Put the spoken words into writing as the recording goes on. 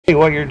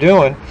what you're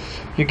doing.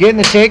 You're getting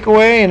the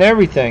takeaway and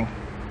everything.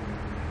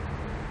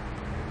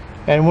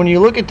 And when you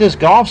look at this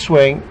golf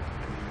swing,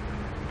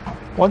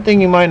 one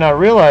thing you might not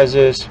realize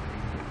is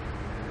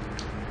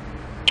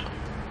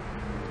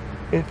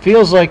it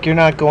feels like you're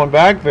not going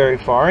back very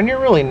far, and you're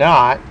really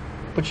not,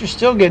 but you're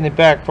still getting it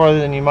back farther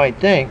than you might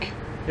think.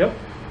 Yep.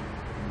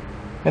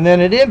 And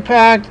then at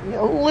impact,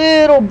 a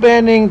little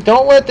bending.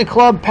 Don't let the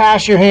club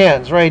pass your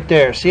hands right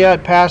there. See how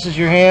it passes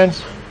your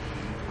hands?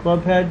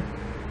 Club head?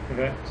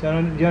 Okay.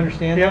 Do you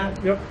understand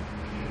that? Yep.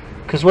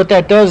 Because what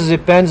that does is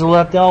it bends the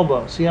left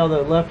elbow. See how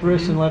the left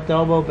wrist and left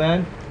elbow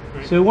bend?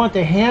 Right. So we want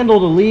the handle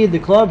to lead the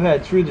club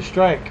head through the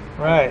strike.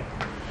 Right.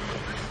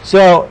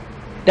 So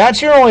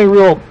that's your only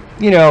real,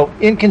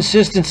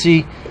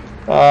 inconsistency.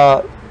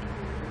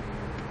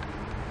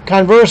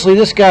 Conversely,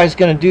 this guy's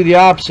going to do the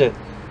opposite.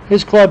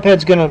 His club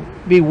head's going to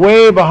be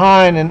way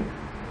behind, and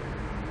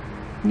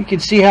you can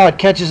see how it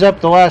catches up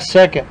the last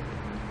second.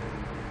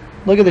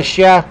 Look at the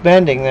shaft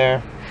bending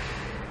there.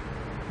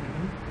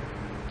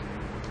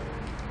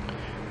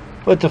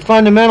 But the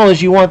fundamental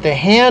is you want the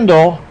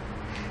handle,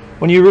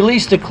 when you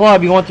release the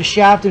club, you want the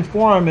shaft and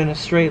forearm in a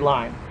straight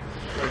line.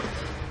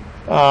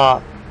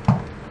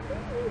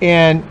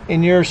 And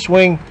in your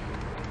swing,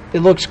 it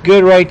looks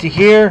good right to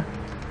here,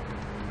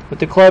 but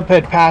the club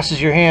head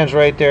passes your hands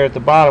right there at the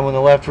bottom when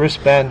the left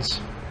wrist bends.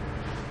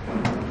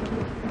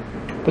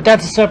 But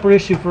that's a separate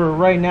issue for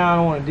right now I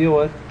don't want to deal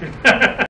with.